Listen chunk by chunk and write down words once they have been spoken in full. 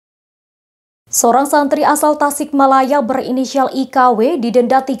Seorang santri asal Tasikmalaya berinisial IKW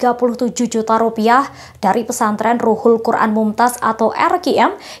didenda 37 juta rupiah dari pesantren Ruhul Quran Mumtaz atau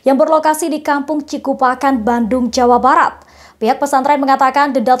RQM yang berlokasi di Kampung Cikupakan, Bandung, Jawa Barat. Pihak pesantren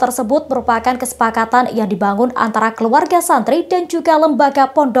mengatakan denda tersebut merupakan kesepakatan yang dibangun antara keluarga santri dan juga lembaga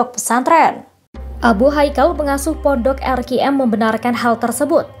pondok pesantren. Abu Haikal, pengasuh pondok RQM, membenarkan hal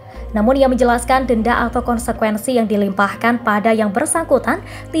tersebut. Namun ia menjelaskan denda atau konsekuensi yang dilimpahkan pada yang bersangkutan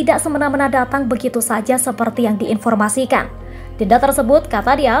tidak semena-mena datang begitu saja seperti yang diinformasikan. Denda tersebut,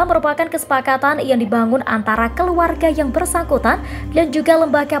 kata dia, merupakan kesepakatan yang dibangun antara keluarga yang bersangkutan dan juga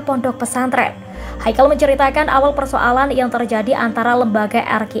lembaga pondok pesantren. Haikal menceritakan awal persoalan yang terjadi antara lembaga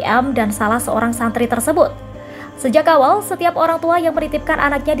RQM dan salah seorang santri tersebut. Sejak awal, setiap orang tua yang menitipkan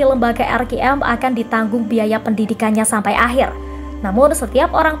anaknya di lembaga RQM akan ditanggung biaya pendidikannya sampai akhir. Namun,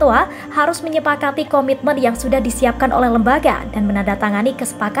 setiap orang tua harus menyepakati komitmen yang sudah disiapkan oleh lembaga dan menandatangani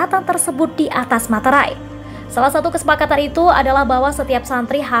kesepakatan tersebut di atas materai. Salah satu kesepakatan itu adalah bahwa setiap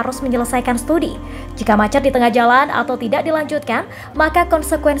santri harus menyelesaikan studi. Jika macet di tengah jalan atau tidak dilanjutkan, maka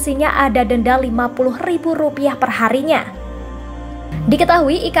konsekuensinya ada denda Rp50.000 per harinya.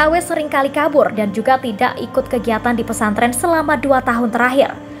 Diketahui IKW seringkali kabur dan juga tidak ikut kegiatan di pesantren selama 2 tahun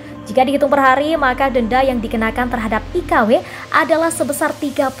terakhir. Jika dihitung per hari, maka denda yang dikenakan terhadap IKW adalah sebesar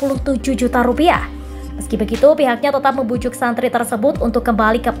Rp37 juta. Meski begitu, pihaknya tetap membujuk santri tersebut untuk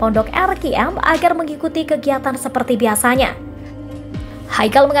kembali ke pondok RQM agar mengikuti kegiatan seperti biasanya.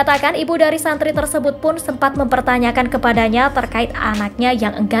 Haikal mengatakan ibu dari santri tersebut pun sempat mempertanyakan kepadanya terkait anaknya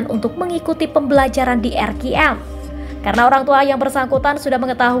yang enggan untuk mengikuti pembelajaran di RQM. Karena orang tua yang bersangkutan sudah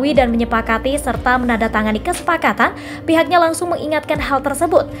mengetahui dan menyepakati serta menandatangani kesepakatan, pihaknya langsung mengingatkan hal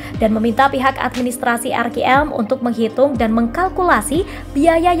tersebut dan meminta pihak administrasi RQM untuk menghitung dan mengkalkulasi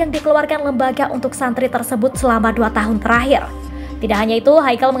biaya yang dikeluarkan lembaga untuk santri tersebut selama 2 tahun terakhir. Tidak hanya itu,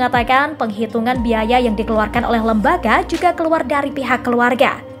 Haikal mengatakan penghitungan biaya yang dikeluarkan oleh lembaga juga keluar dari pihak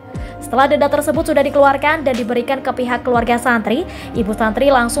keluarga. Setelah denda tersebut sudah dikeluarkan dan diberikan ke pihak keluarga santri, ibu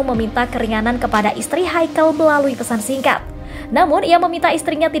santri langsung meminta keringanan kepada istri Haikal melalui pesan singkat. Namun, ia meminta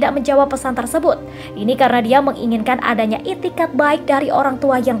istrinya tidak menjawab pesan tersebut. Ini karena dia menginginkan adanya itikat baik dari orang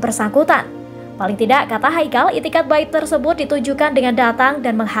tua yang bersangkutan. Paling tidak, kata Haikal, itikat baik tersebut ditujukan dengan datang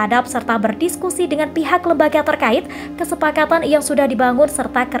dan menghadap serta berdiskusi dengan pihak lembaga terkait kesepakatan yang sudah dibangun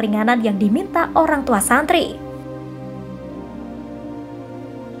serta keringanan yang diminta orang tua santri.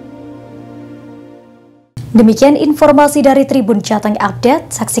 Demikian informasi dari Tribun Jateng Update.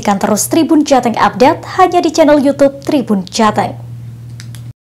 Saksikan terus Tribun Jateng Update hanya di channel YouTube Tribun Jateng.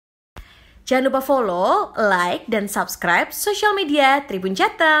 Jangan lupa follow, like, dan subscribe sosial media Tribun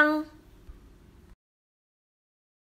Jateng.